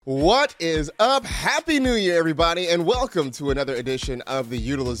What is up? Happy New Year, everybody, and welcome to another edition of the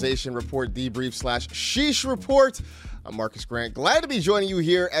Utilization Report Debrief / Sheesh Report. I'm Marcus Grant. Glad to be joining you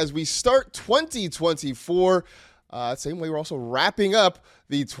here as we start 2024. Same way we're also wrapping up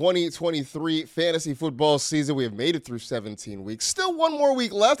the 2023 fantasy football season. We have made it through 17 weeks. Still one more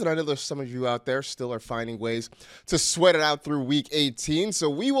week left, and I know there's some of you out there still are finding ways to sweat it out through week 18. So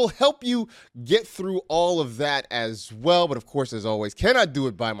we will help you get through all of that as well. But of course, as always, cannot do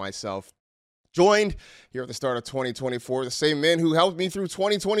it by myself. Joined here at the start of 2024, the same men who helped me through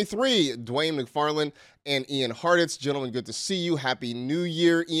 2023, Dwayne McFarland and Ian Harditz. Gentlemen, good to see you. Happy New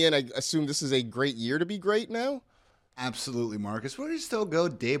Year. Ian, I assume this is a great year to be great now? Absolutely, Marcus. We're going to still go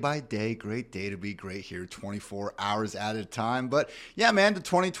day by day. Great day to be great here, 24 hours at a time. But yeah, man, the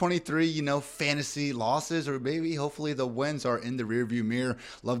 2023, fantasy losses or maybe hopefully the wins are in the rearview mirror.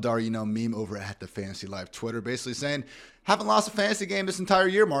 Loved our, meme over at the Fantasy Life Twitter basically saying, haven't lost a fantasy game this entire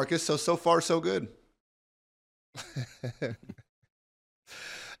year, Marcus. So far, so good.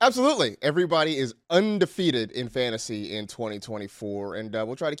 Absolutely. Everybody is undefeated in fantasy in 2024, and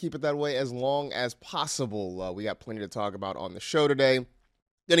we'll try to keep it that way as long as possible. We got plenty to talk about on the show today.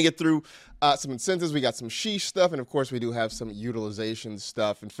 Going to get through some incentives. We got some sheesh stuff, and of course, we do have some utilization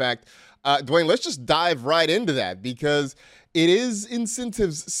stuff. In fact, Dwayne, let's just dive right into that because it is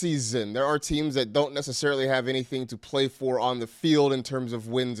incentives season. There are teams that don't necessarily have anything to play for on the field in terms of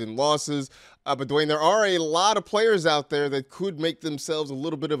wins and losses. But Dwayne, there are a lot of players out there that could make themselves a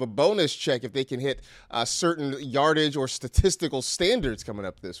little bit of a bonus check if they can hit certain yardage or statistical standards coming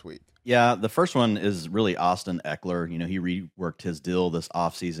up this week. Yeah, the first one is really Austin Eckler. He reworked his deal this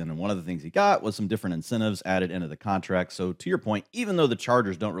offseason, and one of the things he got was some different incentives added into the contract. So to your point, even though the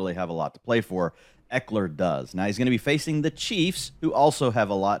Chargers don't really have a lot to play for, Eckler does. Now he's going to be facing the Chiefs, who also have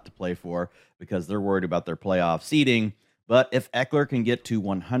a lot to play for because they're worried about their playoff seeding. But if Eckler can get to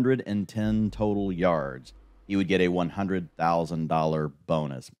 110 total yards, he would get a $100,000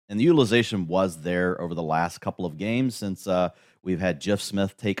 bonus. And the utilization was there over the last couple of games since we've had Jeff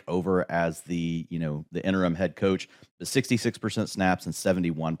Smith take over as the interim head coach. The 66% snaps and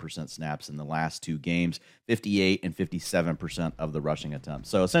 71% snaps in the last two games, 58 and 57% of the rushing attempts.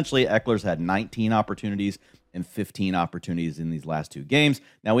 So essentially, Eckler's had 19 opportunities and 15 opportunities in these last two games.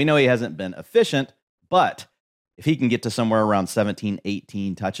 Now, we know he hasn't been efficient, but if he can get to somewhere around 17,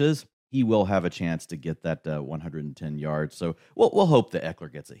 18 touches, he will have a chance to get that 110 yards. So we'll hope that Eckler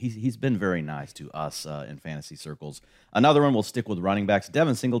gets it. He's been very nice to us in fantasy circles. Another one, we'll stick with running backs.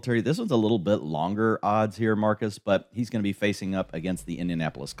 Devin Singletary, this one's a little bit longer odds here, Marcus, but he's going to be facing up against the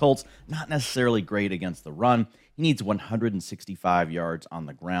Indianapolis Colts. Not necessarily great against the run. He needs 165 yards on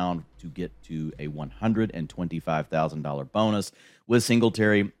the ground to get to a $125,000 bonus. With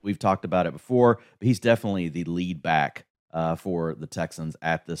Singletary, we've talked about it before, but he's definitely the lead back for the Texans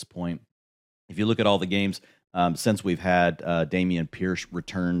at this point. If you look at all the games since we've had Dameon Pierce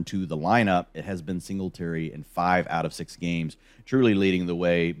return to the lineup, it has been Singletary in 5 out of 6 games, truly leading the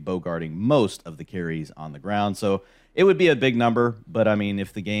way, bogarting most of the carries on the ground. So it would be a big number, but I mean,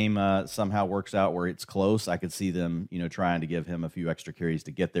 if the game somehow works out where it's close, I could see them, trying to give him a few extra carries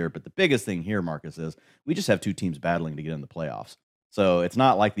to get there. But the biggest thing here, Marcus, is we just have two teams battling to get in the playoffs. So it's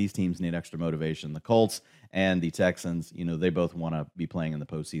not like these teams need extra motivation. The Colts and the Texans, they both want to be playing in the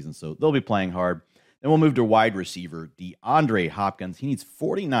postseason, so they'll be playing hard. Then we'll move to wide receiver, DeAndre Hopkins. He needs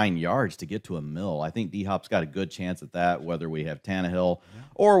 49 yards to get to a mill. I think D-Hop's got a good chance at that, whether we have Tannehill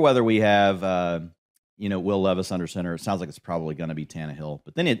or whether we have, Will Levis under center. It sounds like it's probably going to be Tannehill.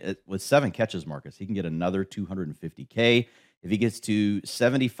 But then with 7 catches, Marcus, he can get another $250K. If he gets to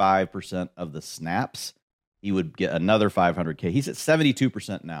 75% of the snaps, he would get another $500K. He's at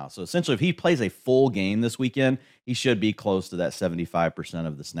 72% now. So essentially, if he plays a full game this weekend, he should be close to that 75%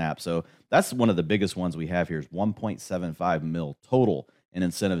 of the snap. So that's one of the biggest ones we have here is $1.75 million total in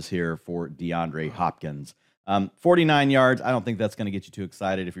incentives here for DeAndre Hopkins. 49 yards, I don't think that's going to get you too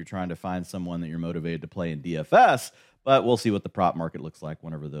excited if you're trying to find someone that you're motivated to play in DFS, but we'll see what the prop market looks like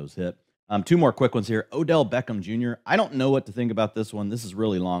whenever those hit. 2 more quick ones here. Odell Beckham Jr. I don't know what to think about this one. This is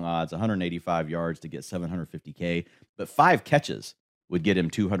really long odds, 185 yards to get $750K, but 5 catches would get him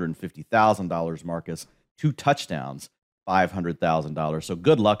 $250,000, Marcus. 2 touchdowns, $500,000. So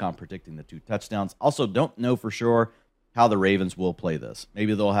good luck on predicting the 2 touchdowns. Also, don't know for sure how the Ravens will play this.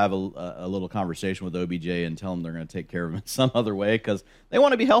 Maybe they'll have a little conversation with OBJ and tell him they're going to take care of him in some other way because they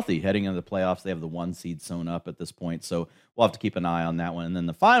want to be healthy heading into the playoffs. They have the 1 seed sewn up at this point, so we'll have to keep an eye on that one. And then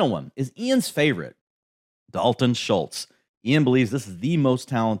the final one is Ian's favorite, Dalton Schultz. Ian believes this is the most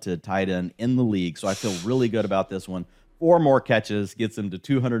talented tight end in the league, so I feel really good about this one. 4 more catches gets him to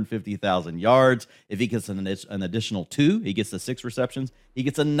 250,000 yards. If he gets an additional 2, he gets the 6 receptions. He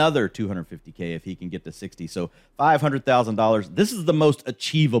gets another 250K if he can get to 60. So $500,000. This is the most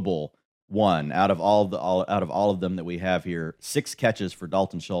achievable one out of all of them that we have here. 6 catches for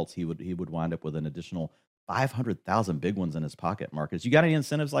Dalton Schultz. He would wind up with an additional 500,000 big ones in his pocket. Marcus, you got any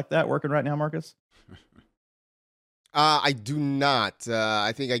incentives like that working right now, Marcus? I do not.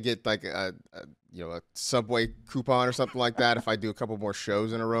 I think I get like a Subway coupon or something like that if I do a couple more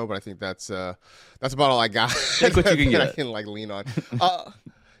shows in a row. But I think that's about all I got. Take what you can get. I can like lean on.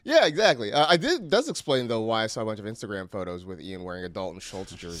 Yeah, exactly. Does explain though why I saw a bunch of Instagram photos with Ian wearing a Dalton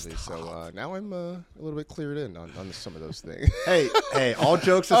Schultz jersey. So now I'm a little bit cleared in on some of those things. Hey, all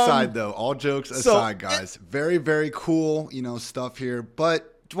jokes aside though, all jokes aside, guys, very, very cool, stuff here. But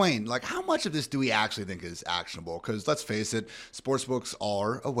Dwayne, like, how much of this do we actually think is actionable? Because let's face it, sportsbooks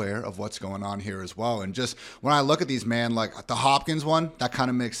are aware of what's going on here as well. And just when I look at these, man, like the Hopkins one, that kind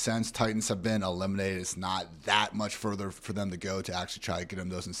of makes sense. Titans have been eliminated. It's not that much further for them to go to actually try to get them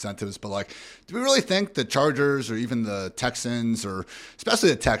those incentives. But, like, do we really think the Chargers or even the Texans, or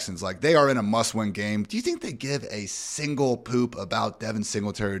especially the Texans, like, they are in a must-win game? Do you think they give a single poop about Devin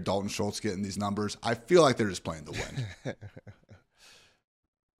Singletary or Dalton Schultz getting these numbers? I feel like they're just playing to win.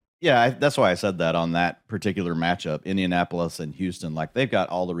 Yeah, that's why I said that on that particular matchup, Indianapolis and Houston. Like, they've got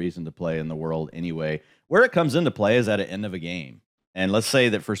all the reason to play in the world anyway. Where it comes into play is at the end of a game. And let's say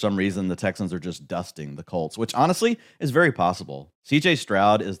that for some reason the Texans are just dusting the Colts, which honestly is very possible. CJ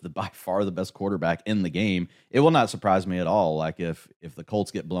Stroud is by far the best quarterback in the game. It will not surprise me at all, like if the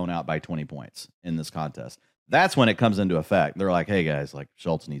Colts get blown out by 20 points in this contest. That's when it comes into effect. They're like, hey guys, like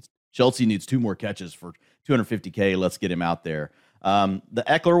Schultz needs 2 more catches for 250K. Let's get him out there. The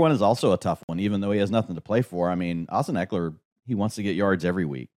Eckler one is also a tough one, even though he has nothing to play for. I mean, Austin Eckler, he wants to get yards every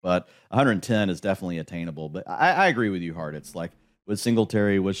week, but 110 is definitely attainable. But I agree with you, Hart. It's like with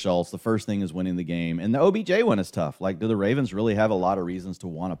Singletary, with Schultz, the first thing is winning the game. And the OBJ one is tough. Like, do the Ravens really have a lot of reasons to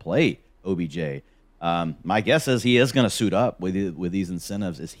want to play OBJ? My guess is he is going to suit up with these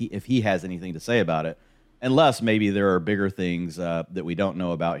incentives if he has anything to say about it. Unless maybe there are bigger things that we don't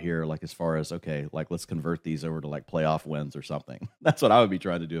know about here, like as far as, okay, like let's convert these over to like playoff wins or something. That's what I would be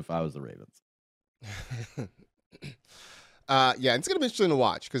trying to do if I was the Ravens. Yeah, it's going to be interesting to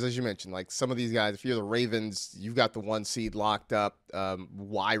watch because, as you mentioned, like some of these guys, if you're the Ravens, you've got the 1 seed locked up.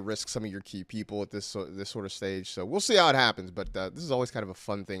 Why risk some of your key people at this sort of stage? So we'll see how it happens. But this is always kind of a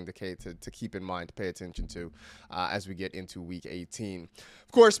fun thing to keep in mind, to pay attention to as we get into Week 18.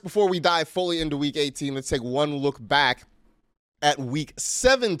 Of course, before we dive fully into Week 18, let's take one look back at Week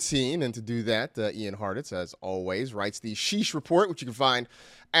 17. And to do that, Ian Hartitz, as always, writes the Sheesh Report, which you can find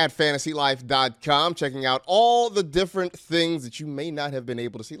at fantasylife.com, checking out all the different things that you may not have been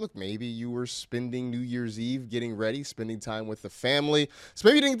able to see. Look, maybe you were spending New Year's Eve getting ready, spending time with the family. So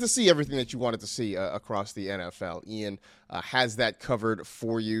maybe you didn't get to see everything that you wanted to see across the NFL. Ian has that covered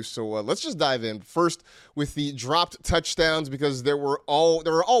for you. So let's just dive in first with the dropped touchdowns, because there were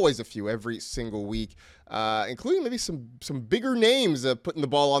always a few every single week, including maybe some bigger names putting the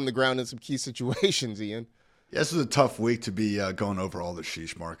ball on the ground in some key situations, Ian. Yeah, this was a tough week to be going over all the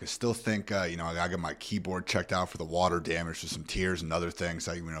sheesh, Mark. I still think, I got my keyboard checked out for the water damage to some tears and other things,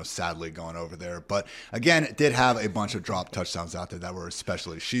 sadly going over there. But again, it did have a bunch of drop touchdowns out there that were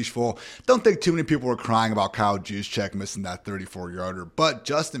especially sheeshful. Don't think too many people were crying about Kyle Juszczyk missing that 34-yarder, but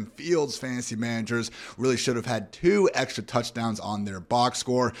Justin Fields fantasy managers really should have had 2 extra touchdowns on their box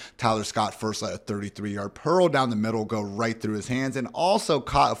score. Tyler Scott first let a 33-yard pearl down the middle go right through his hands, and also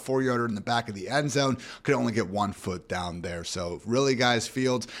caught a 4-yarder in the back of the end zone. Could only get 1 foot down there. So really, guys,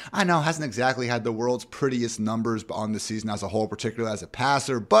 Fields, I know, hasn't exactly had the world's prettiest numbers on the season as a whole, particularly as a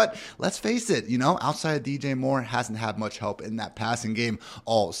passer, but let's face it, outside of DJ Moore, hasn't had much help in that passing game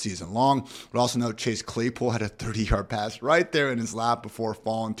all season long. But also note Chase Claypool had a 30-yard pass right there in his lap before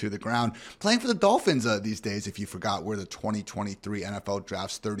falling to the ground. Playing for the Dolphins these days, if you forgot where the 2023 NFL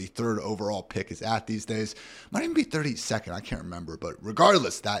Draft's 33rd overall pick is at these days. Might even be 32nd, I can't remember, but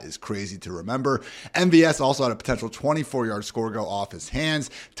regardless, that is crazy to remember. MVS also had a potential 24-yard score go off his hands.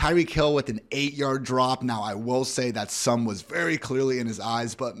 Tyreek Hill with an 8-yard drop. Now, I will say that some was very clearly in his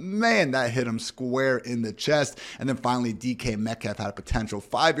eyes, but man, that hit him square in the chest. And then finally, DK Metcalf had a potential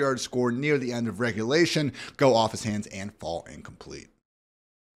 5-yard score near the end of regulation go off his hands and fall incomplete.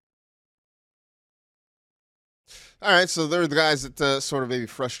 All right, so they're the guys that sort of maybe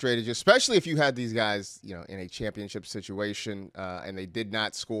frustrated you, especially if you had these guys, in a championship situation and they did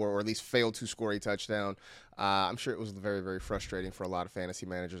not score, or at least failed to score a touchdown. I'm sure it was very, very frustrating for a lot of fantasy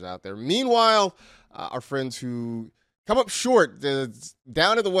managers out there. Meanwhile, our friends who come up short,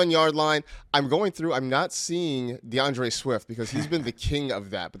 down at the 1 yard line. I'm going through. I'm not seeing DeAndre Swift because he's been the king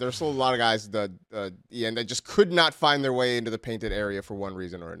of that. But there's still a lot of guys that just could not find their way into the painted area for one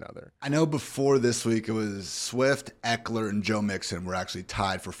reason or another. I know before this week it was Swift, Eckler, and Joe Mixon were actually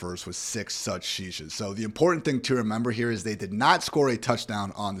tied for first with 6 such sheeshes. So the important thing to remember here is they did not score a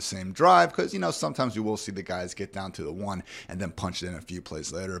touchdown on the same drive because, sometimes you will see the guys get down to the 1 and then punch it in a few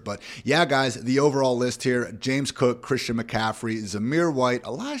plays later. But yeah, guys, the overall list here: James Cook, Christian McCaffrey, Zamir White,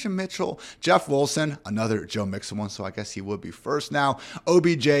 Elijah Mitchell, Jeff Wilson, another Joe Mixon one, so I guess he would be first now,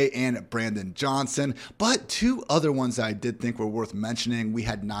 OBJ, and Brandon Johnson. But 2 other ones that I did think were worth mentioning. We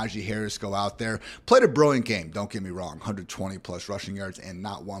had Najee Harris go out there, played a brilliant game, don't get me wrong, 120 plus rushing yards and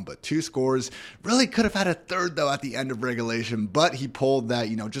not 1 but 2 scores. Really could have had a third though at the end of regulation, but he pulled that,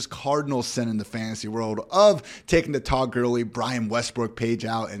 just cardinal sin in the fantasy world of taking the Todd Gurley, Brian Westbrook page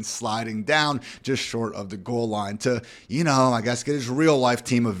out and sliding down just short of the goal line to, I guess get his real life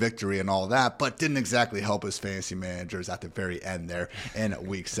team a victory and all that, but didn't exactly help his fantasy managers at the very end there in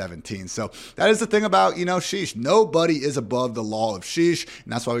week 17. So that is the thing about, sheesh. Nobody is above the law of sheesh,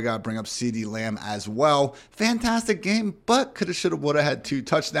 and that's why we got to bring up CeeDee Lamb as well. Fantastic game, but coulda, shoulda, woulda had 2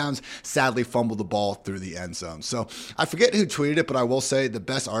 touchdowns. Sadly fumbled the ball through the end zone. So I forget who tweeted it, but I will say the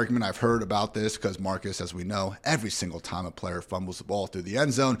best argument I've heard about this, because Marcus, as we know, every single time a player fumbles the ball through the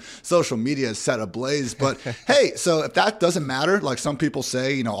end zone, social media is set ablaze. But hey, so if that doesn't matter, like some people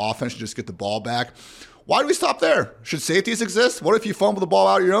say, offense should just get the ball back. Why do we stop there? Should safeties exist? What if you fumble the ball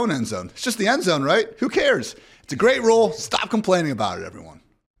out of your own end zone? It's just the end zone, right? Who cares? It's a great rule. Stop complaining about it, everyone.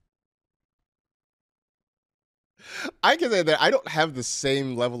 I can say that I don't have the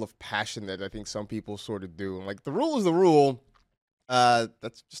same level of passion that I think some people sort of do. Like, the rule is the rule.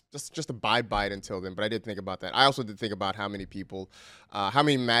 That's just abide by it until then. But I did think about that. I also did think about how many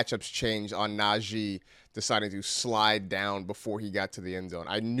matchups changed on Najee deciding to slide down before he got to the end zone.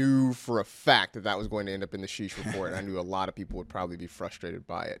 I knew for a fact that was going to end up in the sheesh report, and I knew a lot of people would probably be frustrated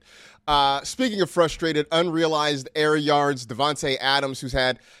by it. Speaking of frustrated, unrealized air yards, Devontae Adams, who's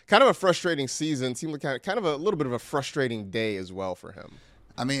had kind of a frustrating season, seemed like kind of a little bit of a frustrating day as well for him.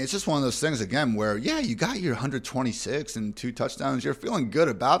 I mean, it's just one of those things, again, where, yeah, you got your 126 and 2 touchdowns. You're feeling good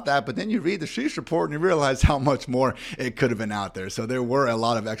about that, but then you read the sheesh report and you realize how much more it could have been out there. So there were a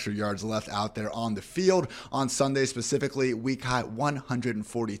lot of extra yards left out there on the field. On Sunday specifically, week high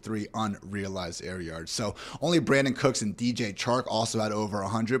 143 unrealized air yards. So only Brandon Cooks and DJ Chark also had over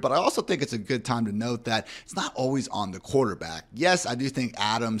 100, but I also think it's a good time to note that it's not always on the quarterback. Yes, I do think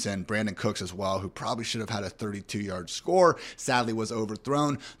Adams and Brandon Cooks as well, who probably should have had a 32-yard score, sadly was overthrown.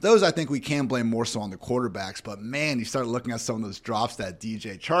 Those I think we can blame more so on the quarterbacks, but man, you start looking at some of those drops that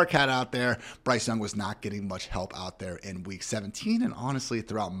DJ Chark had out there. Bryce Young was not getting much help out there in week 17 and honestly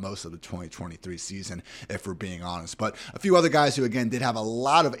throughout most of the 2023 season, if we're being honest. But a few other guys who again did have a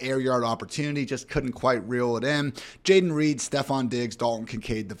lot of air yard opportunity, just couldn't quite reel it in. Jaden Reed, Stephon Diggs, Dalton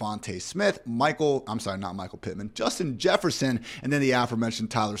Kincaid, Devontae Smith, not Michael Pittman, Justin Jefferson, and then the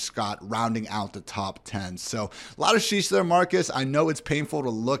aforementioned Tyler Scott rounding out the top 10. So a lot of sheesh there, Marcus. I know it's painful to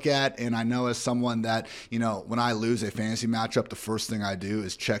look at, and I know as someone that, when I lose a fantasy matchup, the first thing I do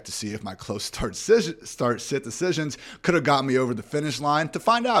is check to see if my close start-sit decisions could have got me over the finish line to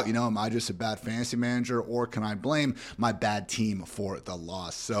find out, am I just a bad fantasy manager, or can I blame my bad team for the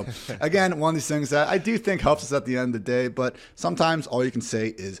loss? So again, one of these things that I do think helps us at the end of the day, but sometimes all you can say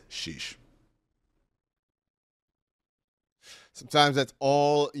is sheesh. Sometimes that's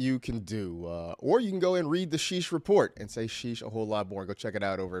all you can do. Or you can go and read the sheesh report and say sheesh a whole lot more. Go check it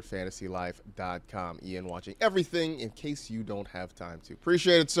out over at fantasylife.com. Ian watching everything in case you don't have time to.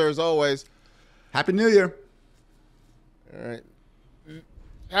 Appreciate it, sir, as always. Happy New Year. All right.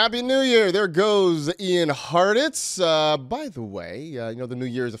 Happy New Year. There goes Ian Hartitz. By the way, the new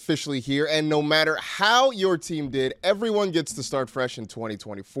year is officially here, and no matter how your team did, everyone gets to start fresh in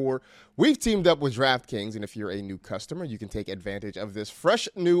 2024. We've teamed up with DraftKings, and if you're a new customer, you can take advantage of this fresh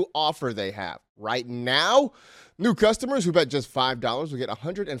new offer they have. Right now, new customers who bet just $5 will get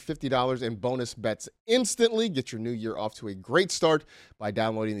 $150 in bonus bets instantly. Get your new year off to a great start by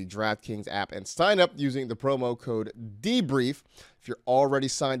downloading the DraftKings app and sign up using the promo code Debrief. If you're already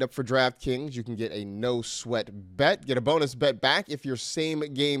signed up for DraftKings, you can get a no-sweat bet. Get a bonus bet back if your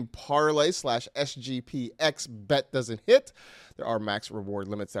same-game parlay/SGPX bet doesn't hit. There are max reward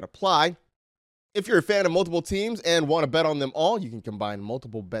limits that apply. If you're a fan of multiple teams and want to bet on them all, you can combine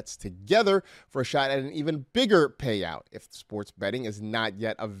multiple bets together for a shot at an even bigger payout. If sports betting is not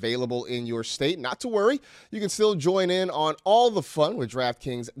yet available in your state, not to worry. You can still join in on all the fun with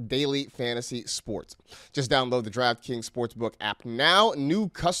DraftKings Daily Fantasy Sports. Just download the DraftKings Sportsbook app now. New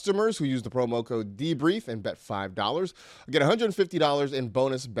customers who use the promo code Debrief and bet $5 will get $150 in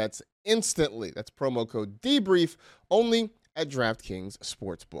bonus bets instantly. That's promo code Debrief only at DraftKings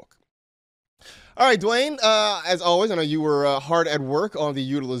Sportsbook. All right, Dwayne, as always, I know you were hard at work on the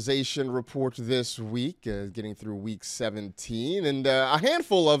utilization report this week, getting through week 17, and a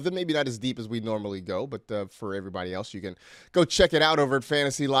handful of them, maybe not as deep as we normally go, but for everybody else, you can go check it out over at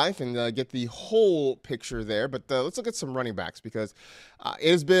Fantasy Life and get the whole picture there. But let's look at some running backs because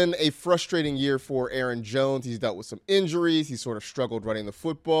it has been a frustrating year for Aaron Jones. He's dealt with some injuries. He's sort of struggled running the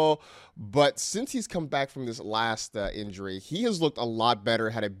football, but since he's come back from this last injury, he has looked a lot better,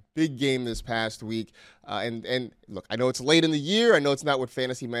 had a big game this past week. And look, I know it's late in the year. I know it's not what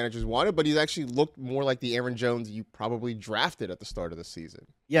fantasy managers wanted, but he's actually looked more like the Aaron Jones you probably drafted at the start of the season.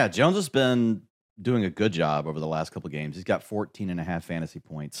 Yeah, Jones has been doing a good job over the last couple of games. He's got 14.5 fantasy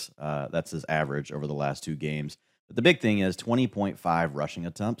points. That's his average over the last 2 games. But the big thing is 20.5 rushing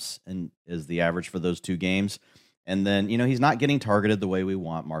attempts and is the average for those 2 games. And then, he's not getting targeted the way we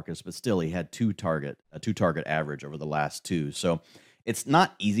want, Marcus, but still he had a 2-target average over the last 2. So it's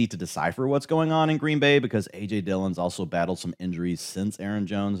not easy to decipher what's going on in Green Bay because A.J. Dillon's also battled some injuries since Aaron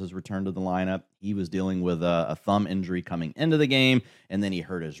Jones has returned to the lineup. He was dealing with a thumb injury coming into the game, and then he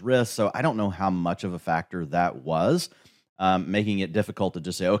hurt his wrist. So I don't know how much of a factor that was, making it difficult to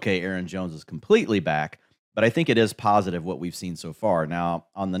just say, okay, Aaron Jones is completely back. But I think it is positive what we've seen so far. Now,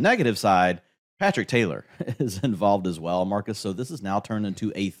 on the negative side, Patrick Taylor is involved as well, Marcus. So this is now turned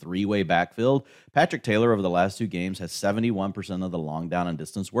into a 3-way backfield. Patrick Taylor over the last 2 games has 71% of the long down and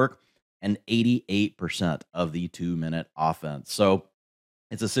distance work and 88% of the 2-minute offense. So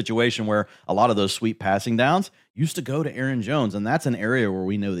it's a situation where a lot of those sweet passing downs used to go to Aaron Jones, and that's an area where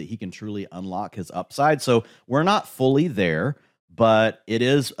we know that he can truly unlock his upside. So we're not fully there, but it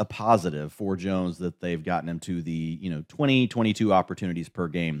is a positive for Jones that they've gotten him to the 20, 22 opportunities per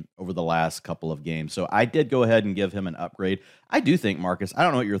game over the last couple of games. So I did go ahead and give him an upgrade. I do think, Marcus, I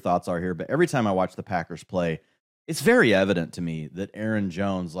don't know what your thoughts are here, but every time I watch the Packers play, it's very evident to me that Aaron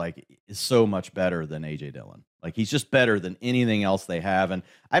Jones is so much better than A.J. Dillon. He's just better than anything else they have. And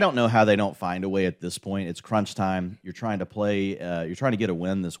I don't know how they don't find a way at this point. It's crunch time. You're trying to get a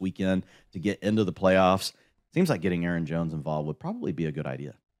win this weekend to get into the playoffs. Seems like getting Aaron Jones involved would probably be a good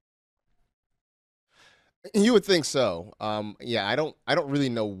idea. You would think so. Yeah, I don't really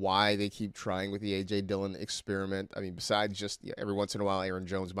know why they keep trying with the A.J. Dillon experiment. I mean, besides just every once in a while, Aaron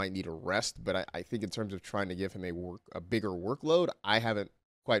Jones might need a rest. But I think in terms of trying to give him a bigger workload, I haven't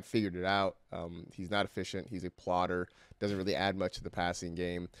quite figured it out. He's not efficient. He's a plotter. Doesn't really add much to the passing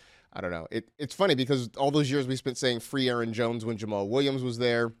game. I don't know. It's funny because all those years we spent saying free Aaron Jones when Jamal Williams was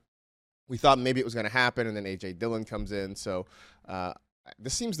there. We thought maybe it was going to happen, and then A.J. Dillon comes in. So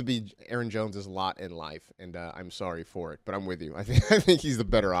this seems to be Aaron Jones' lot in life, and I'm sorry for it, but I'm with you. I think he's the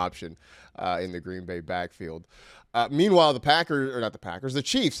better option in the Green Bay backfield. Meanwhile, the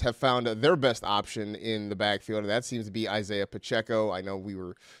Chiefs have found their best option in the backfield, and that seems to be Isaiah Pacheco. I know we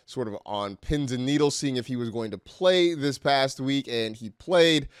were sort of on pins and needles seeing if he was going to play this past week, and he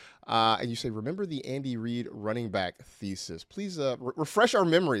played. And you say, remember the Andy Reid running back thesis. Please refresh our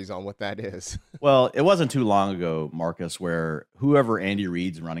memories on what that is. Well, it wasn't too long ago, Marcus, where whoever Andy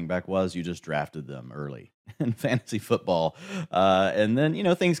Reid's running back was, you just drafted them early in fantasy football. And then,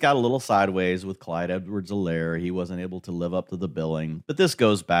 things got a little sideways with Clyde Edwards-Helaire. He wasn't able to live up to the billing. But this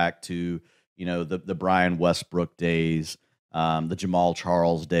goes back to, the Brian Westbrook days, the Jamal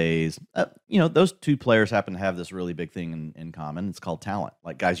Charles days. Those 2 players happen to have this really big thing in common. It's called talent.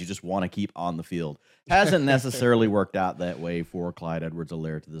 Guys you just want to keep on the field. Hasn't necessarily worked out that way for Clyde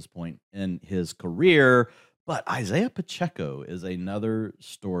Edwards-Helaire to this point in his career. But Isaiah Pacheco is another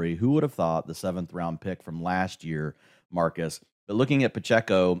story. Who would have thought the 7th round pick from last year, Marcus? But looking at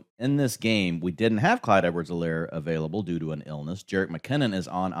Pacheco in this game, we didn't have Clyde Edwards-Helaire available due to an illness. Jerick McKinnon is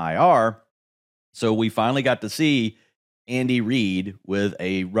on IR. So we finally got to see Andy Reid with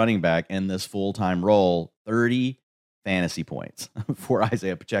a running back in this full-time role, 30 fantasy points for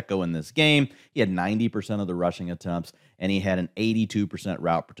Isaiah Pacheco in this game. He had 90% of the rushing attempts, and he had an 82%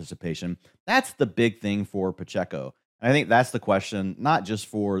 route participation. That's the big thing for Pacheco. And I think that's the question, not just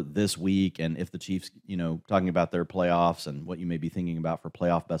for this week and if the Chiefs, talking about their playoffs and what you may be thinking about for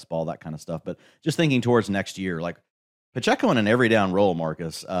playoff best ball, that kind of stuff, but just thinking towards next year. Pacheco in an every down role,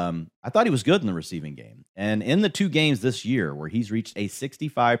 Marcus. I thought he was good in the receiving game. And in the 2 games this year where he's reached a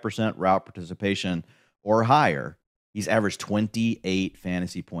 65% route participation or higher, he's averaged 28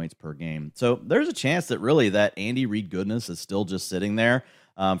 fantasy points per game. So there's a chance that really that Andy Reid goodness is still just sitting there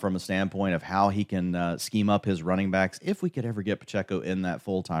from a standpoint of how he can scheme up his running backs if we could ever get Pacheco in that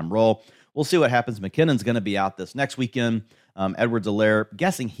full-time role. We'll see what happens. McKinnon's going to be out this next weekend. Edwards-Helaire,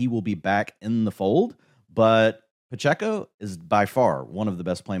 guessing he will be back in the fold, but Pacheco is by far one of the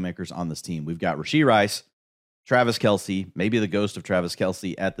best playmakers on this team. We've got Rashee Rice, Travis Kelce, maybe the ghost of Travis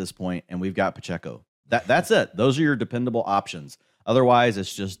Kelce at this point, and we've got Pacheco. That's it. Those are your dependable options. Otherwise,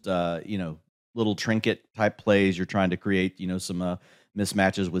 it's just little trinket type plays. You're trying to create some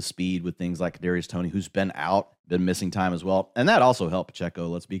mismatches with speed with things like Kadarius Toney, who's been missing time as well, and that also helped Pacheco.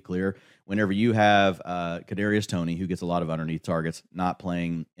 Let's be clear. Whenever you have Kadarius Toney, who gets a lot of underneath targets, not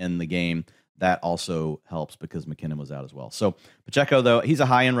playing in the game, that also helps because McKinnon was out as well. So Pacheco, though, he's a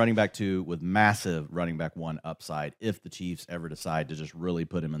high-end running back 2 with massive running back 1 upside if the Chiefs ever decide to just really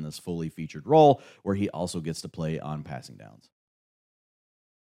put him in this fully featured role where he also gets to play on passing downs.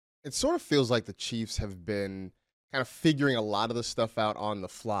 It sort of feels like the Chiefs have been kind of figuring a lot of the stuff out on the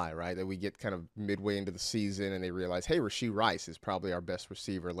fly, right? That we get kind of midway into the season and they realize, hey, Rashee Rice is probably our best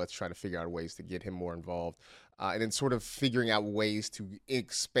receiver. Let's try to figure out ways to get him more involved. And then sort of figuring out ways to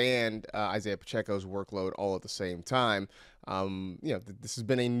expand Isaiah Pacheco's workload all at the same time. This has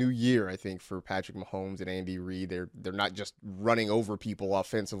been a new year, I think, for Patrick Mahomes and Andy Reid. They're not just running over people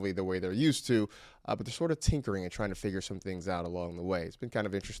offensively the way they're used to, but they're sort of tinkering and trying to figure some things out along the way. It's been kind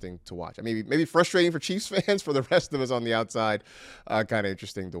of interesting to watch. Maybe frustrating for Chiefs fans. For the rest of us on the outside, kind of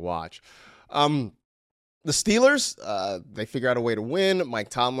interesting to watch. The Steelers, they figure out a way to win. Mike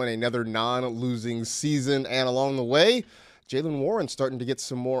Tomlin, another non-losing season. And along the way, Jaylen Warren starting to get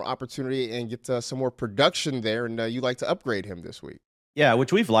some more opportunity and get some more production there. And you like to upgrade him this week. Yeah,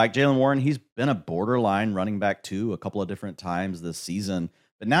 which we've liked. Jaylen Warren, he's been a borderline running back 2 a couple of different times this season.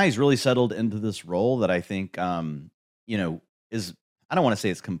 But now he's really settled into this role that I think, is, I don't want to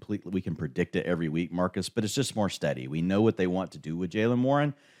say it's completely, we can predict it every week, Marcus, but it's just more steady. We know what they want to do with Jaylen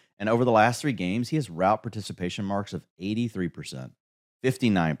Warren. And over the last 3 games, he has route participation marks of 83%,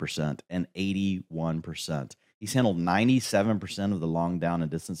 59%, and 81%. He's handled 97% of the long down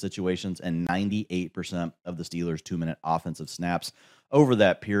and distance situations and 98% of the Steelers' 2-minute offensive snaps over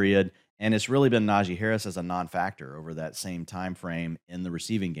that period. And it's really been Najee Harris as a non-factor over that same time frame in the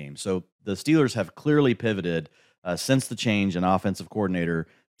receiving game. So the Steelers have clearly pivoted since the change in offensive coordinator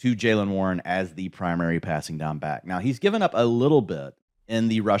to Jaylen Warren as the primary passing down back. Now, he's given up a little bit in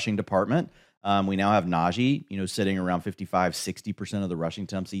the rushing department. We now have Najee, sitting around 55, 60% of the rushing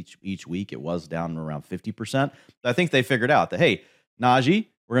attempts each week. It was down around 50%. I think they figured out that, hey, Najee,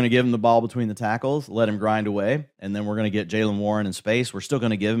 we're going to give him the ball between the tackles, let him grind away, and then we're going to get Jaylen Warren in space. We're still going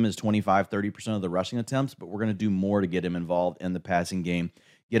to give him his 25, 30% of the rushing attempts, but we're going to do more to get him involved in the passing game,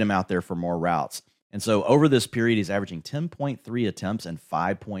 get him out there for more routes. And so over this period, he's averaging 10.3 attempts and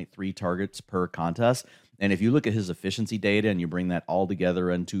 5.3 targets per contest. And if you look at his efficiency data and you bring that all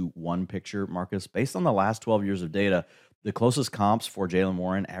together into one picture, Marcus, based on the last 12 years of data, the closest comps for Jaylen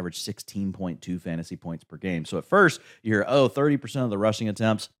Warren average 16.2 fantasy points per game. So at first, you hear, 30% of the rushing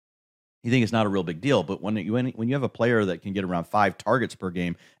attempts. You think it's not a real big deal. But when you have a player that can get around 5 targets per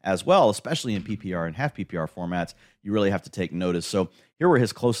game as well, especially in PPR and half PPR formats, you really have to take notice. So here were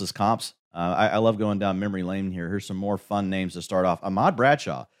his closest comps. I love going down memory lane here. Here's some more fun names to start off. Ahmad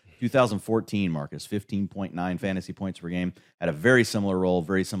Bradshaw, 2014, Marcus, 15.9 fantasy points per game. Had a very similar role,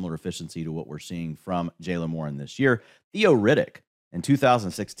 very similar efficiency to what we're seeing from Jaylen Warren this year. Theo Riddick in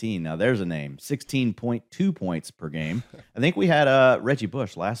 2016. Now, there's a name, 16.2 points per game. I think we had Reggie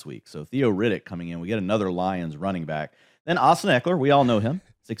Bush last week. So Theo Riddick coming in. We get another Lions running back. Then Austin Eckler, we all know him,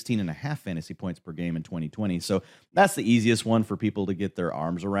 16.5 fantasy points per game in 2020. So that's the easiest one for people to get their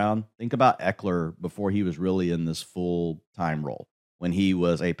arms around. Think about Eckler before he was really in this full-time role, when he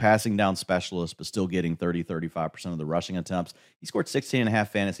was a passing down specialist, but still getting 35% of the rushing attempts. He scored 16.5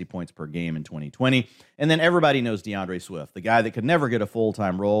 fantasy points per game in 2020. And then everybody knows DeAndre Swift, the guy that could never get a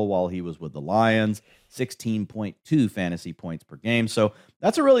full-time role while he was with the Lions, 16.2 fantasy points per game. So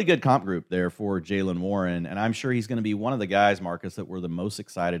that's a really good comp group there for Jaylen Warren. And I'm sure he's going to be one of the guys, Marcus, that we're the most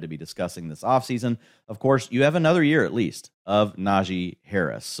excited to be discussing this offseason. Of course, you have another year at least of Najee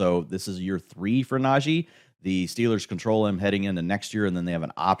Harris. So this is year 3 for Najee. The Steelers control him heading into next year, and then they have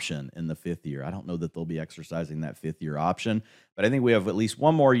an option in the 5th year. I don't know that they'll be exercising that 5th year option, but I think we have at least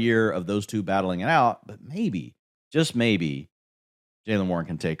one more year of those two battling it out. But maybe, just maybe, Jaylen Warren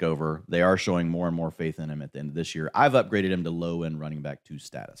can take over. They are showing more and more faith in him at the end of this year. I've upgraded him to low-end running back 2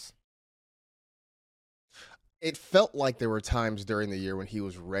 status. it felt like there were times during the year when he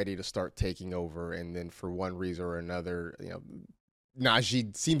was ready to start taking over, and then for one reason or another,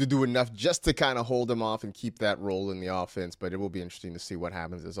 Najee seemed to do enough just to kind of hold him off and keep that role in the offense. But it will be interesting to see what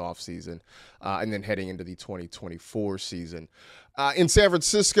happens this offseason and then heading into the 2024 season. In San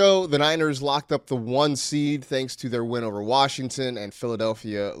Francisco, the Niners locked up the 1 seed thanks to their win over Washington, and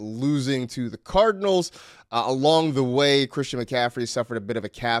Philadelphia losing to the Cardinals. Along the way, Christian McCaffrey suffered a bit of a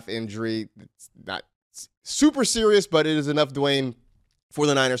calf injury. It's not super serious, but it is enough, Dwayne, for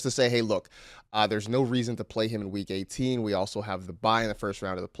the Niners to say, hey, look, there's no reason to play him in Week 18. We also have the bye in the first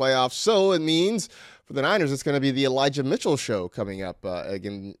round of the playoffs. So it means for the Niners, it's going to be the Elijah Mitchell show coming up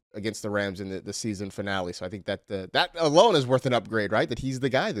against the Rams in the season finale. So I think that alone is worth an upgrade, right? That he's the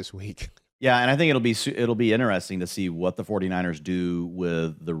guy this week. Yeah, and I think it'll be interesting to see what the 49ers do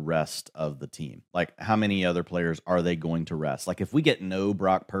with the rest of the team. Like, how many other players are they going to rest? Like, if we get no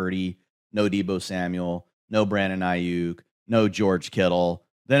Brock Purdy, no Deebo Samuel, no Brandon Ayuk, no George Kittle,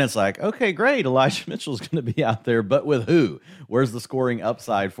 then it's like, okay, great, Elijah Mitchell's going to be out there, but with who? Where's the scoring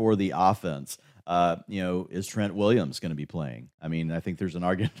upside for the offense? Is Trent Williams going to be playing? I mean, I think there's an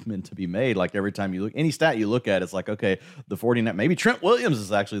argument to be made. Like, every time you look, any stat you look at, it's like, okay, the 49, maybe Trent Williams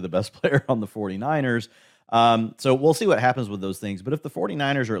is actually the best player on the 49ers. So we'll see what happens with those things. But if the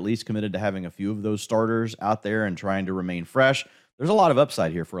 49ers are at least committed to having a few of those starters out there and trying to remain fresh, there's a lot of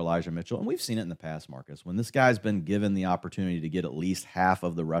upside here for Elijah Mitchell, and we've seen it in the past, Marcus. When this guy's been given the opportunity to get at least half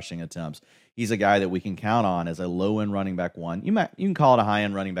of the rushing attempts, he's a guy that we can count on as a low-end running back 1. You can call it a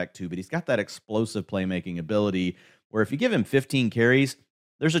high-end running back 2, but he's got that explosive playmaking ability where if you give him 15 carries,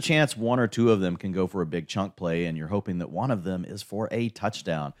 there's a chance 1 or 2 of them can go for a big chunk play, and you're hoping that one of them is for a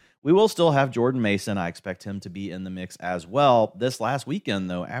touchdown. We will still have Jordan Mason. I expect him to be in the mix as well. This last weekend,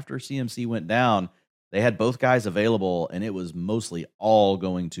 though, after CMC went down, they had both guys available, and it was mostly all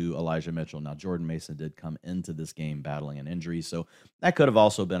going to Elijah Mitchell. Now, Jordan Mason did come into this game battling an injury, so that could have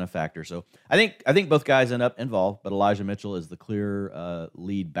also been a factor. So I think both guys end up involved, but Elijah Mitchell is the clear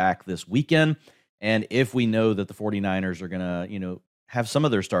lead back this weekend. And if we know that the 49ers are going to, have some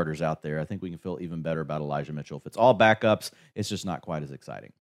of their starters out there, I think we can feel even better about Elijah Mitchell. If it's all backups, it's just not quite as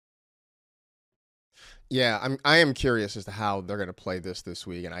exciting. Yeah, I am curious as to how they're going to play this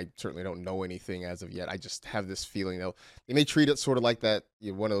week, and I certainly don't know anything as of yet. I just have this feeling they may treat it sort of like that,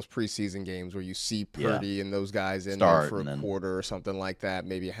 one of those preseason games where you see Purdy and those guys in there for a quarter or something like that,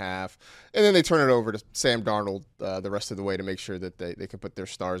 maybe half, and then they turn it over to Sam Darnold the rest of the way to make sure that they can put their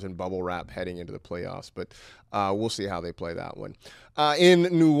stars in bubble wrap heading into the playoffs. But we'll see how they play that one. In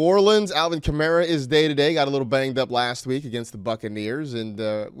New Orleans, Alvin Kamara is day-to-day. Got a little banged up last week against the Buccaneers, and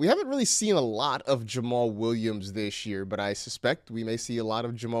we haven't really seen a lot of Jamal Williams this year, but I suspect we may see a lot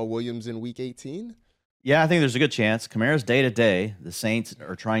of Jamal Williams in Week 18. Yeah, I think there's a good chance. Kamara's day-to-day. The Saints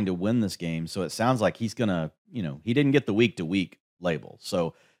are trying to win this game, so it sounds like he's going to, he didn't get the week-to-week label.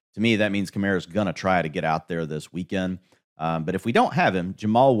 So to me, that means Kamara's going to try to get out there this weekend. But if we don't have him,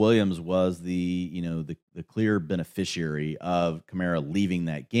 Jamal Williams was the clear beneficiary of Kamara leaving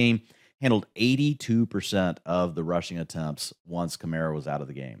that game. Handled 82% of the rushing attempts once Kamara was out of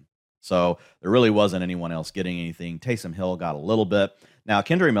the game. So there really wasn't anyone else getting anything. Taysom Hill got a little bit. Now,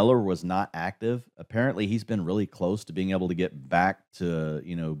 Kendre Miller was not active. Apparently, he's been really close to being able to get back to,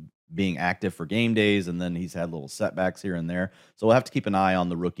 being active for game days, and then he's had little setbacks here and there. So we'll have to keep an eye on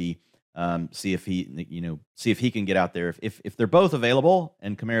the rookie, see if he can get out there. If they're both available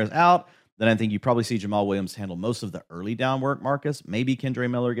and Kamara's out, then I think you probably see Jamal Williams handle most of the early down work, Marcus. Maybe Kendre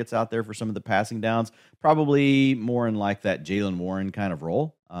Miller gets out there for some of the passing downs, probably more in like that Jaylen Warren kind of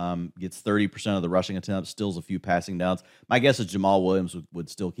role. Gets 30% of the rushing attempts, steals a few passing downs. My guess is Jamal Williams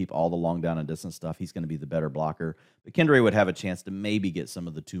would still keep all the long down and distance stuff. He's going to be the better blocker. But Kendre would have a chance to maybe get some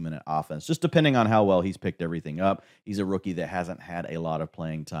of the 2-minute offense, just depending on how well he's picked everything up. He's a rookie that hasn't had a lot of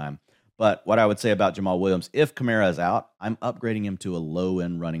playing time. But what I would say about Jamal Williams, if Kamara is out, I'm upgrading him to a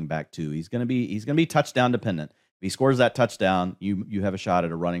low-end running back too. He's going to be touchdown dependent. If he scores that touchdown, you have a shot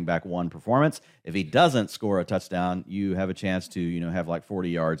at a running back 1 performance. If he doesn't score a touchdown, you have a chance to have like 40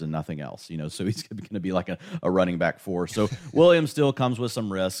 yards and nothing else. So he's going to be like a running back 4. So Williams still comes with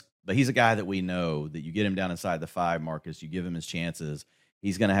some risk, but he's a guy that we know that you get him down inside the 5, Marcus. You give him his chances.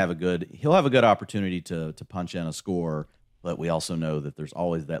 He'll have a good opportunity to punch in a score. But we also know that there's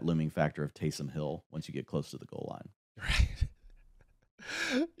always that looming factor of Taysom Hill once you get close to the goal line.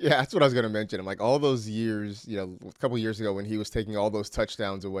 Right. Yeah, that's what I was going to mention. I'm like, all those years, a couple years ago when he was taking all those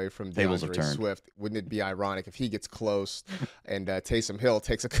touchdowns away from DeAndre Swift, wouldn't it be ironic if he gets close and Taysom Hill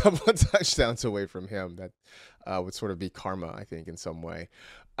takes a couple of touchdowns away from him? would sort of be karma, I think, in some way.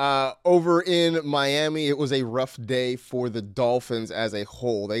 Over in Miami, it was a rough day for the Dolphins as a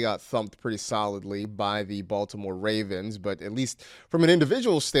whole. They got thumped pretty solidly by the Baltimore Ravens, but at least from an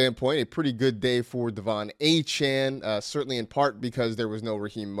individual standpoint, a pretty good day for Devon Achane, certainly in part because there was no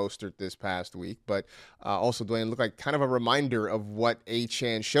Raheem Mostert this past week, but also, Dwayne, looked like kind of a reminder of what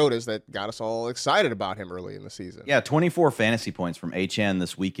Achane showed us that got us all excited about him early in the season. Yeah, 24 fantasy points from Achane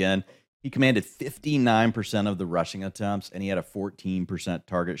this weekend. He commanded 59% of the rushing attempts, and he had a 14%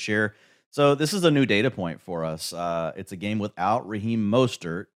 target share. So this is a new data point for us. It's a game without Raheem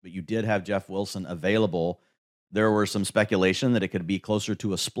Mostert, but you did have Jeff Wilson available. There were some speculation that it could be closer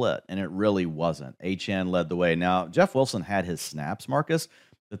to a split, and it really wasn't. Achane led the way. Now, Jeff Wilson had his snaps, Marcus,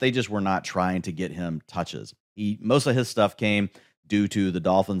 but they just were not trying to get him touches. Most of his stuff came due to the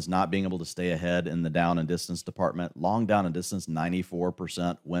Dolphins not being able to stay ahead in the down and distance department. Long down and distance,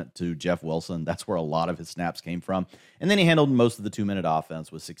 94% went to Jeff Wilson. That's where a lot of his snaps came from. And then he handled most of the 2-minute offense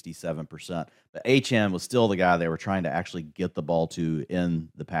with 67%. But Achane was still the guy they were trying to actually get the ball to in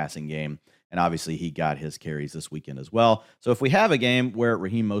the passing game. And obviously, he got his carries this weekend as well. So if we have a game where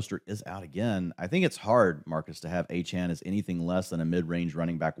Raheem Mostert is out again, I think it's hard, Marcus, to have Achane as anything less than a mid-range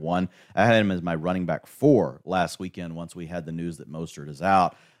running back 1. I had him as my running back 4 last weekend once we had the news that Mostert is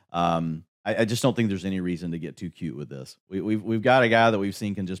out. I just don't think there's any reason to get too cute with this. We've got a guy that we've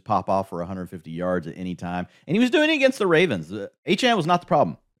seen can just pop off for 150 yards at any time. And he was doing it against the Ravens. Achane was not the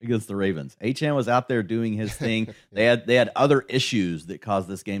problem against the Ravens. Achane was out there doing his thing. They had other issues that caused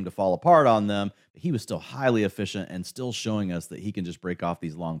this game to fall apart on them. But he was still highly efficient and still showing us that he can just break off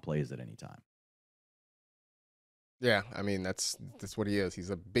these long plays at any time. Yeah, I mean, that's what he is.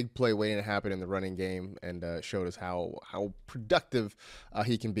 He's a big play waiting to happen in the running game, and showed us how productive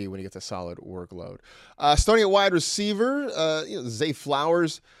he can be when he gets a solid workload. Starting at wide receiver, Zay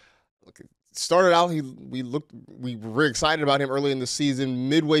Flowers. Started out, we were very excited about him early in the season.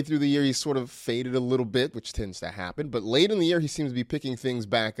 Midway through the year, he sort of faded a little bit, which tends to happen. But late in the year, he seems to be picking things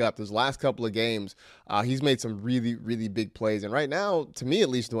back up. Those last couple of games, he's made some really, really big plays. And right now, to me at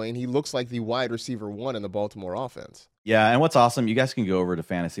least, Dwayne, he looks like the wide receiver 1 in the Baltimore offense. Yeah, and what's awesome, you guys can go over to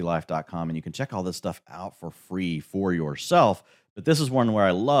fantasylife.com and you can check all this stuff out for free for yourself. But this is one where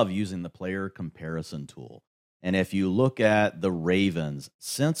I love using the player comparison tool. And if you look at the Ravens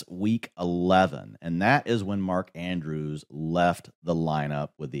since week 11, and that is when Mark Andrews left the lineup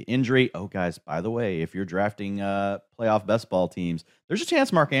with the injury. Oh, guys, by the way, if you're drafting playoff best ball teams, there's a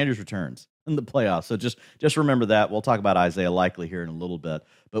chance Mark Andrews returns in the playoffs. So just remember that. We'll talk about Isaiah Likely here in a little bit.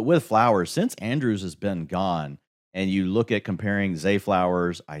 But with Flowers, since Andrews has been gone, and you look at comparing Zay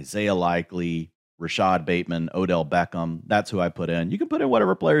Flowers, Isaiah Likely, Rashad Bateman, Odell Beckham, that's who I put in. You can put in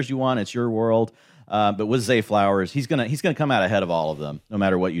whatever players you want. It's your world. But with Zay Flowers, he's gonna come out ahead of all of them, no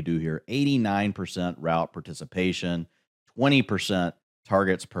matter what you do here. 89% route participation, 20%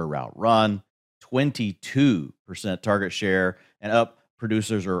 targets per route run, 22% target share, and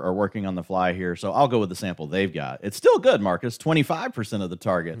producers are working on the fly here, so I'll go with the sample they've got. It's still good, Marcus, 25% of the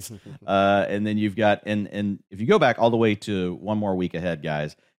targets. And then you've got, and if you go back all the way to one more week ahead,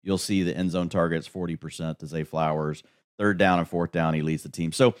 guys, you'll see the end zone targets, 40% to Zay Flowers. 3rd down and 4th down, he leads the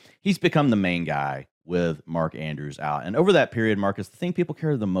team. So he's become the main guy with Mark Andrews out. And over that period, Marcus, the thing people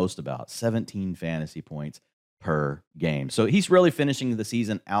care the most about, 17 fantasy points per game. So he's really finishing the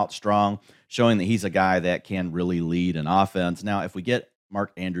season out strong, showing that he's a guy that can really lead an offense. Now, if we get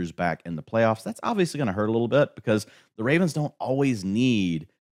Mark Andrews back in the playoffs, that's obviously going to hurt a little bit because the Ravens don't always need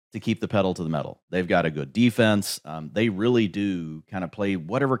to keep the pedal to the metal. They've got a good defense. They really do kind of play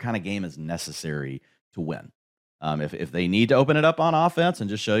whatever kind of game is necessary to win. If they need to open it up on offense and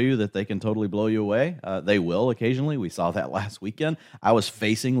just show you that they can totally blow you away, they will occasionally. We saw that last weekend. I was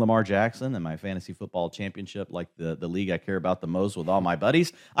facing Lamar Jackson in my fantasy football championship, like the league I care about the most with all my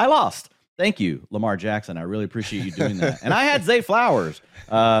buddies. I lost. Thank you, Lamar Jackson. I really appreciate you doing that. And I had Zay Flowers,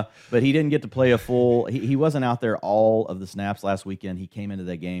 but he didn't get to play a full. He wasn't out there all of the snaps last weekend. He came into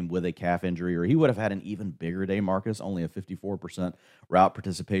that game with a calf injury, or he would have had an even bigger day, Marcus, only a 54% route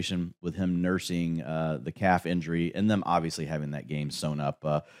participation with him nursing the calf injury and them obviously having that game sewn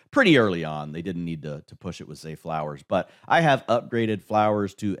up pretty early on. They didn't need to push it with Zay Flowers. But I have upgraded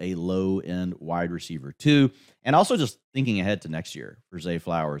Flowers to a low-end wide receiver too. And also just thinking ahead to next year for Zay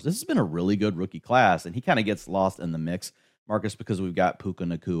Flowers. This has been a really good rookie class, and he kind of gets lost in the mix, Marcus, because we've got Puka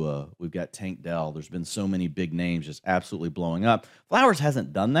Nacua, we've got Tank Dell. There's been so many big names just absolutely blowing up. Flowers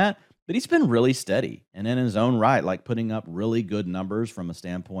hasn't done that, but he's been really steady and in his own right, like putting up really good numbers from a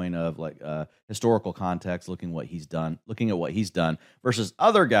standpoint of like historical context, looking at what he's done versus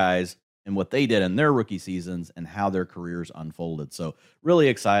other guys and what they did in their rookie seasons and how their careers unfolded. So really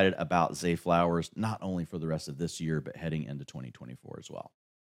excited about Zay Flowers, not only for the rest of this year, but heading into 2024 as well.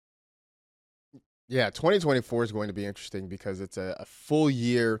 Yeah, 2024 is going to be interesting because it's a full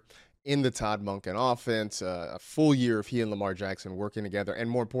year in the Todd Monken offense, a full year of he and Lamar Jackson working together, and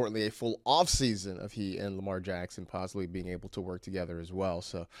more importantly, a full offseason of he and Lamar Jackson possibly being able to work together as well.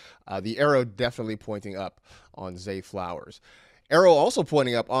 So the arrow definitely pointing up on Zay Flowers. Arrow also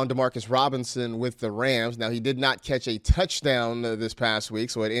pointing up on Demarcus Robinson with the Rams. Now, he did not catch a touchdown this past week,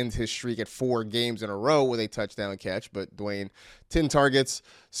 so it ends his streak at 4 games in a row with a touchdown catch. But Dwayne, 10 targets,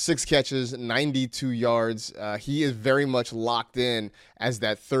 6 catches, 92 yards. He is very much locked in as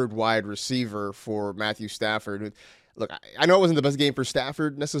that third wide receiver for Matthew Stafford. Look, I know it wasn't the best game for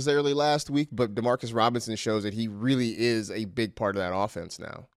Stafford necessarily last week, but Demarcus Robinson shows that he really is a big part of that offense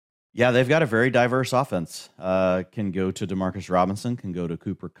now. Yeah, they've got a very diverse offense. Can go to Demarcus Robinson, can go to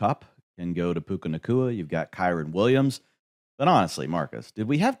Cooper Kupp, can go to Puka Nacua. You've got Kyron Williams. But honestly, Marcus, did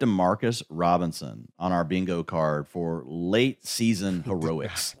we have Demarcus Robinson on our bingo card for late season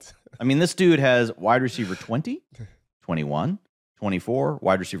heroics? I mean, this dude has wide receiver 20, 21, 24,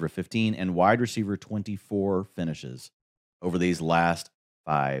 wide receiver 15, and wide receiver 24 finishes over these last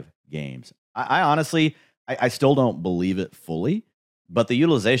 5 games. I honestly, I still don't believe it fully. But the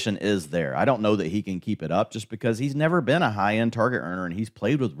utilization is there. I don't know that he can keep it up just because he's never been a high-end target earner, and he's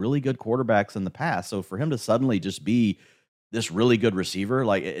played with really good quarterbacks in the past. So for him to suddenly just be this really good receiver,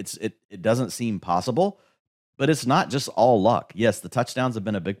 like it doesn't seem possible. But it's not just all luck. Yes, the touchdowns have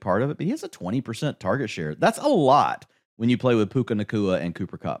been a big part of it, but he has a 20% target share. That's a lot when you play with Puka Nacua and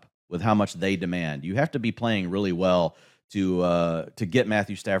Cooper Kupp, with how much they demand. You have to be playing really well to get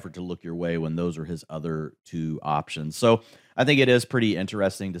Matthew Stafford to look your way when those are his other 2 options. So I think it is pretty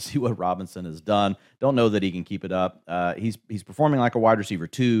interesting to see what Robinson has done. Don't know that he can keep it up. He's performing like a wide receiver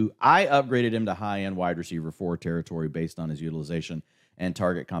 2. I upgraded him to high-end wide receiver 4 territory based on his utilization and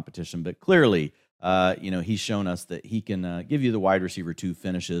target competition. But clearly, he's shown us that he can give you the wide receiver 2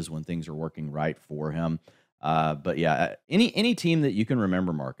 finishes when things are working right for him. But yeah, any team that you can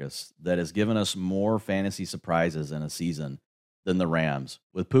remember, Marcus, that has given us more fantasy surprises in a season than the Rams,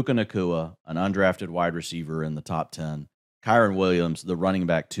 with Puka Nacua, an undrafted wide receiver in the top 10, Kyron Williams, the running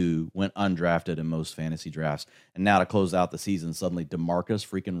back 2, went undrafted in most fantasy drafts, and now to close out the season, suddenly Demarcus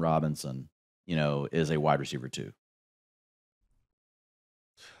freaking Robinson, is a wide receiver 2.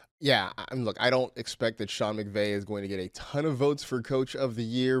 Yeah, look, I don't expect that Sean McVay is going to get a ton of votes for Coach of the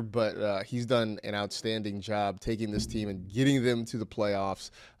Year, but he's done an outstanding job taking this team and getting them to the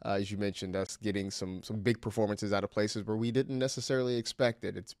playoffs. As you mentioned, us getting some big performances out of places where we didn't necessarily expect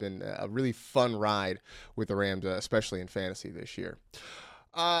it. It's been a really fun ride with the Rams, especially in fantasy this year.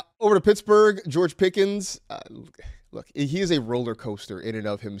 Over to Pittsburgh, George Pickens. Look, he is a roller coaster in and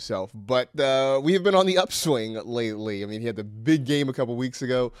of himself, but we have been on the upswing lately. I mean, he had the big game a couple weeks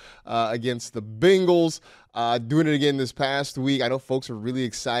ago against the Bengals, doing it again this past week. I know folks are really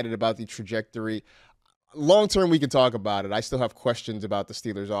excited about the trajectory. Long term, we can talk about it. I still have questions about the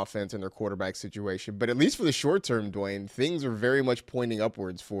Steelers' offense and their quarterback situation, but at least for the short term, Dwayne, things are very much pointing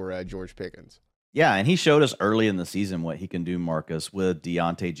upwards for George Pickens. Yeah, and he showed us early in the season what he can do, Marcus, with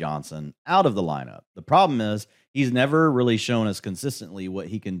Deontay Johnson out of the lineup. The problem is he's never really shown us consistently what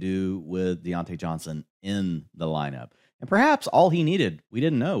he can do with Deontay Johnson in the lineup. And perhaps all he needed, we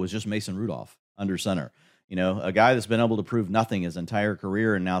didn't know, was just Mason Rudolph under center. A guy that's been able to prove nothing his entire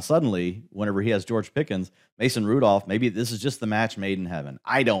career, and now suddenly, whenever he has George Pickens, Mason Rudolph, maybe this is just the match made in heaven.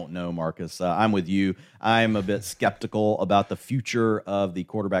 I don't know, Marcus. I'm with you. I'm a bit skeptical about the future of the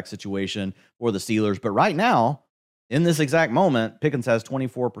quarterback situation for the Steelers. But right now, in this exact moment, Pickens has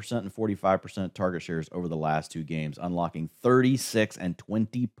 24% and 45% target shares over the last 2 games, unlocking 36 and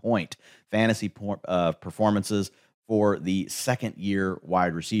 20-point fantasy performances for the second-year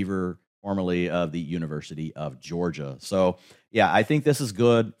wide receiver, formerly of the University of Georgia. So, yeah, I think this is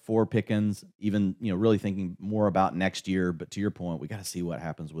good for Pickens, even, really thinking more about next year. But to your point, we got to see what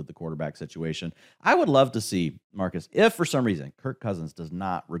happens with the quarterback situation. I would love to see, Marcus, if for some reason Kirk Cousins does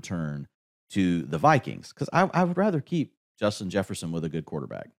not return to the Vikings, because I would rather keep Justin Jefferson with a good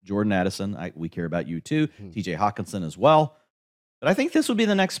quarterback. Jordan Addison, we care about you too. TJ Hawkinson as well. But I think this would be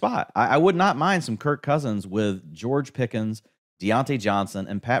the next spot. I would not mind some Kirk Cousins with George Pickens, Deontay Johnson,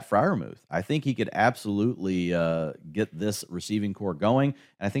 and Pat Freiermuth. I think he could absolutely get this receiving core going,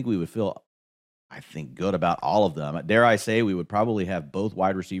 and I think we would feel, good about all of them. Dare I say, we would probably have both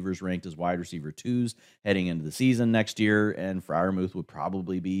wide receivers ranked as wide receiver 2s heading into the season next year, and Freiermuth would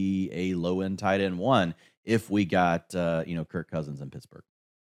probably be a low-end tight end 1 if we got, Kirk Cousins in Pittsburgh.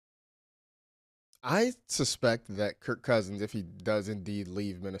 I suspect that Kirk Cousins, if he does indeed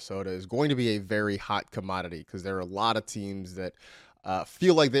leave Minnesota, is going to be a very hot commodity because there are a lot of teams that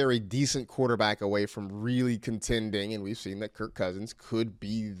feel like they're a decent quarterback away from really contending. And we've seen that Kirk Cousins could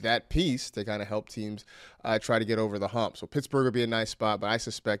be that piece to kind of help teams try to get over the hump. So Pittsburgh would be a nice spot, but I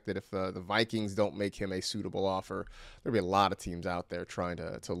suspect that if the Vikings don't make him a suitable offer, there'll be a lot of teams out there trying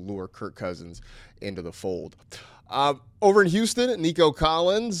to lure Kirk Cousins into the fold. Over in Houston, Nico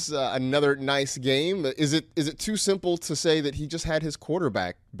Collins, another nice game. Is it too simple to say that he just had his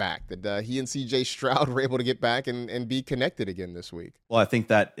quarterback back, that he and C.J. Stroud were able to get back and be connected again this week? Well, I think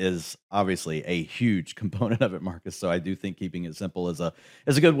that is obviously a huge component of it, Marcus. So I do think keeping it simple is a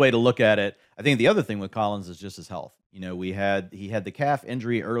good way to look at it. I think the other thing with Collins is just his health. You know, he had the calf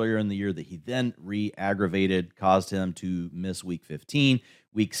injury earlier in the year that he then re-aggravated, caused him to miss week 15,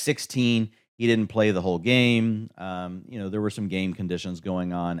 week 16. He didn't play the whole game. There were some game conditions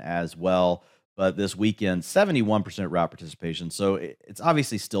going on as well. But this weekend, 71% route participation. So it's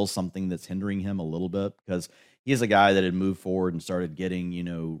obviously still something that's hindering him a little bit because he is a guy that had moved forward and started getting,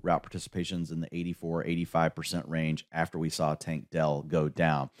 route participations in the 84, 85% range after we saw Tank Dell go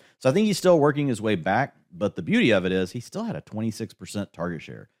down. So I think he's still working his way back. But the beauty of it is he still had a 26% target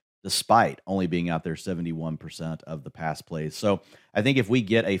share, despite only being out there 71% of the pass plays. So I think if we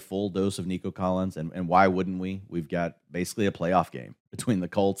get a full dose of Nico Collins, and why wouldn't we? We've got basically a playoff game between the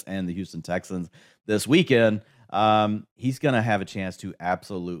Colts and the Houston Texans this weekend. He's going to have a chance to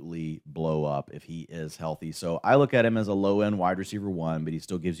absolutely blow up if he is healthy. So I look at him as a low-end wide receiver one, but he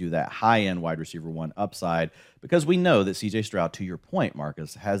still gives you that high-end wide receiver one upside because we know that C.J. Stroud, to your point,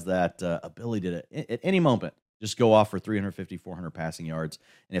 Marcus, has that ability to, at any moment, just go off for 350, 400 passing yards.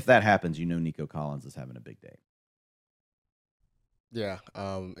 And if that happens, Nico Collins is having a big day. Yeah,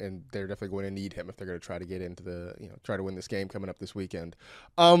 and they're definitely going to need him if they're going to try to get into try to win this game coming up this weekend.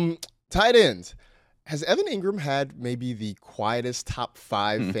 Tight ends. Has Evan Ingram had maybe the quietest top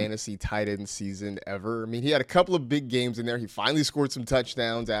 5 fantasy tight end season ever? I mean, he had a couple of big games in there. He finally scored some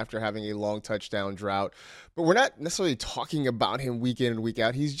touchdowns after having a long touchdown drought. But we're not necessarily talking about him week in and week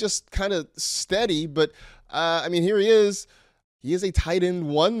out. He's just kind of steady. But, here he is. He is a tight end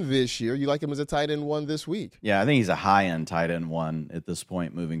 1 this year. You like him as a tight end 1 this week? Yeah, I think he's a high-end tight end 1 at this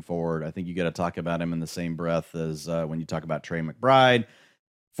point moving forward. I think you got to talk about him in the same breath as when you talk about Trey McBride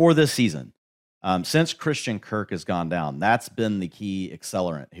for this season. Since Christian Kirk has gone down, that's been the key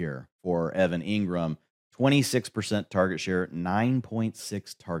accelerant here for Evan Ingram. 26% target share,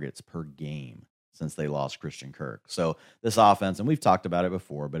 9.6 targets per game since they lost Christian Kirk. So this offense, and we've talked about it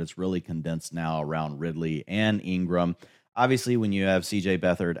before, but it's really condensed now around Ridley and Ingram. Obviously, when you have C.J.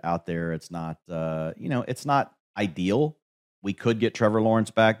 Beathard out there, it's not, it's not ideal. We could get Trevor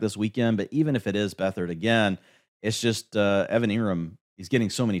Lawrence back this weekend, but even if it is Beathard again, it's just Evan Ingram. He's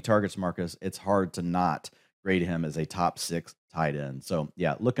getting so many targets, Marcus. It's hard to not grade him as a top 6 tight end. So,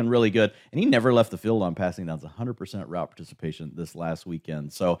 yeah, looking really good. And he never left the field on passing downs, 100% route participation this last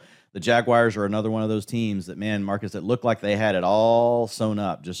weekend. So the Jaguars are another one of those teams that, man, Marcus, it looked like they had it all sewn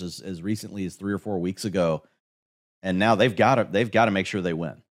up just as recently as 3 or 4 weeks ago. And now they've got to make sure they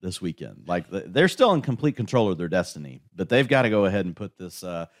win this weekend. Like they're still in complete control of their destiny, but they've got to go ahead and put this.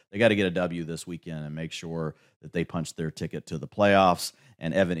 They got to get a W this weekend and make sure that they punch their ticket to the playoffs.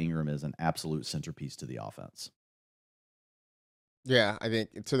 And Evan Ingram is an absolute centerpiece to the offense. Yeah, I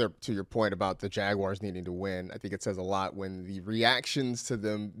think to your point about the Jaguars needing to win, I think it says a lot when the reactions to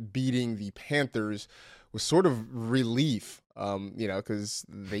them beating the Panthers was sort of relief, because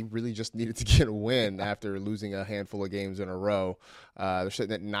they really just needed to get a win after losing a handful of games in a row. They're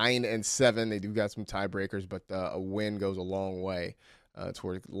sitting at 9-7. They do got some tiebreakers, but a win goes a long way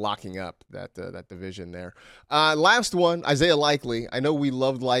toward locking up that division there. Last one, Isaiah Likely. I know we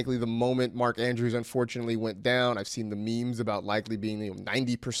loved Likely the moment Mark Andrews unfortunately went down. I've seen the memes about Likely being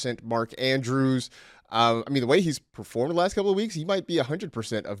 90% Mark Andrews. The way he's performed the last couple of weeks, he might be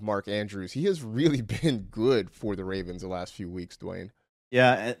 100% of Mark Andrews. He has really been good for the Ravens the last few weeks, Dwayne.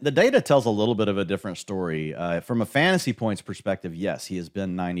 Yeah, the data tells a little bit of a different story. From a fantasy points perspective, yes, he has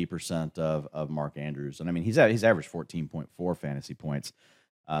been 90% of Mark Andrews. And he's averaged 14.4 fantasy points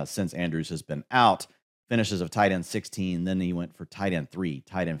since Andrews has been out. Finishes of tight end 16, then he went for tight end 3,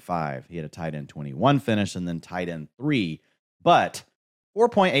 tight end 5. He had a tight end 21 finish and then tight end 3. But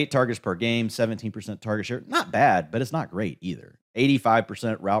 4.8 targets per game, 17% target share. Not bad, but it's not great either.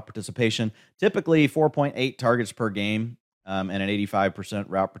 85% route participation. Typically 4.8 targets per game and an 85%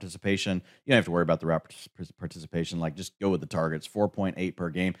 route participation. You don't have to worry about the route participation. Just go with the targets. 4.8 per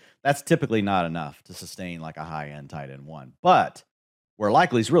game. That's typically not enough to sustain a high-end tight end 1. But where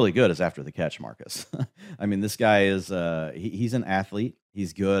Likely's really good is after the catch, Marcus. This guy is he's an athlete.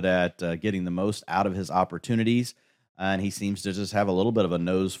 He's good at getting the most out of his opportunities, and he seems to just have a little bit of a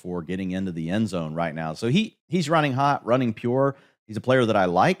nose for getting into the end zone right now. So he's running hot, running pure. He's a player that I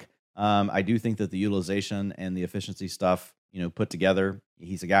like. I do think that the utilization and the efficiency stuff, put together,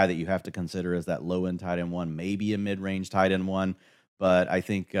 he's a guy that you have to consider as that low end tight end one, maybe a mid range tight end one. But I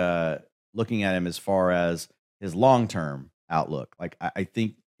think looking at him as far as his long term outlook, like I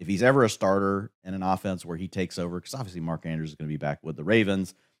think if he's ever a starter in an offense where he takes over, because obviously Mark Andrews is going to be back with the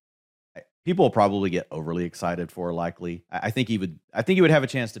Ravens, people will probably get overly excited for likely. I think he would have a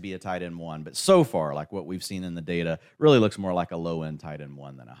chance to be a tight end one, but so far, like what we've seen in the data, really looks more like a low end tight end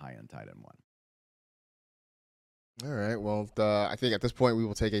one than a high end tight end one. All right. Well, I think at this point we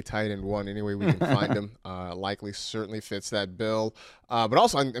will take a tight end one any way we can find him. Likely, certainly fits that bill. But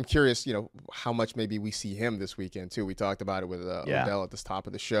also, I'm curious, how much maybe we see him this weekend too. We talked about it with Odell at the top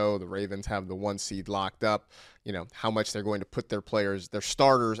of the show. The Ravens have the 1 seed locked up. How much they're going to put their players, their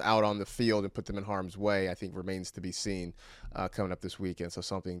starters, out on the field and put them in harm's way, I think remains to be seen coming up this weekend. So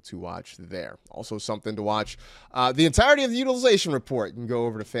something to watch there. Also something to watch. The entirety of the utilization report. You can go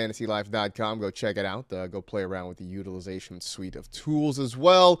over to fantasylife.com, go check it out, go play around with the utilization suite of tools as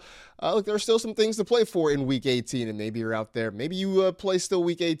well. Look, there are still some things to play for in Week 18, and maybe you're out there. Maybe you play still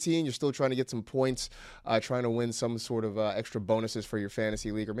Week 18. You're still trying to get some points, trying to win some sort of extra bonuses for your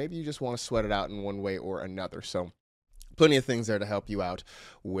fantasy league, or maybe you just want to sweat it out in one way or another. So plenty of things there to help you out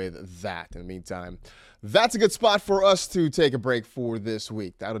with that. In the meantime, that's a good spot for us to take a break for this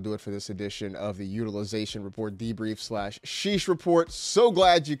week. That'll do it for this edition of the Utilization Report, Debrief / Sheesh Report. So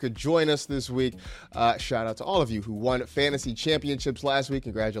glad you could join us this week. Shout out to all of you who won fantasy championships last week.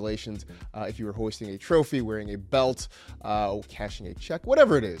 Congratulations if you were hoisting a trophy, wearing a belt, cashing a check,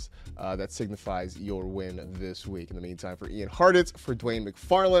 whatever it is that signifies your win this week. In the meantime, for Ian Harditz, for Dwayne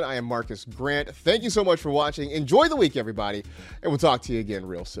McFarland, I am Marcus Grant. Thank you so much for watching. Enjoy the week, everybody, and we'll talk to you again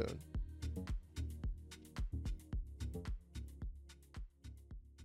real soon.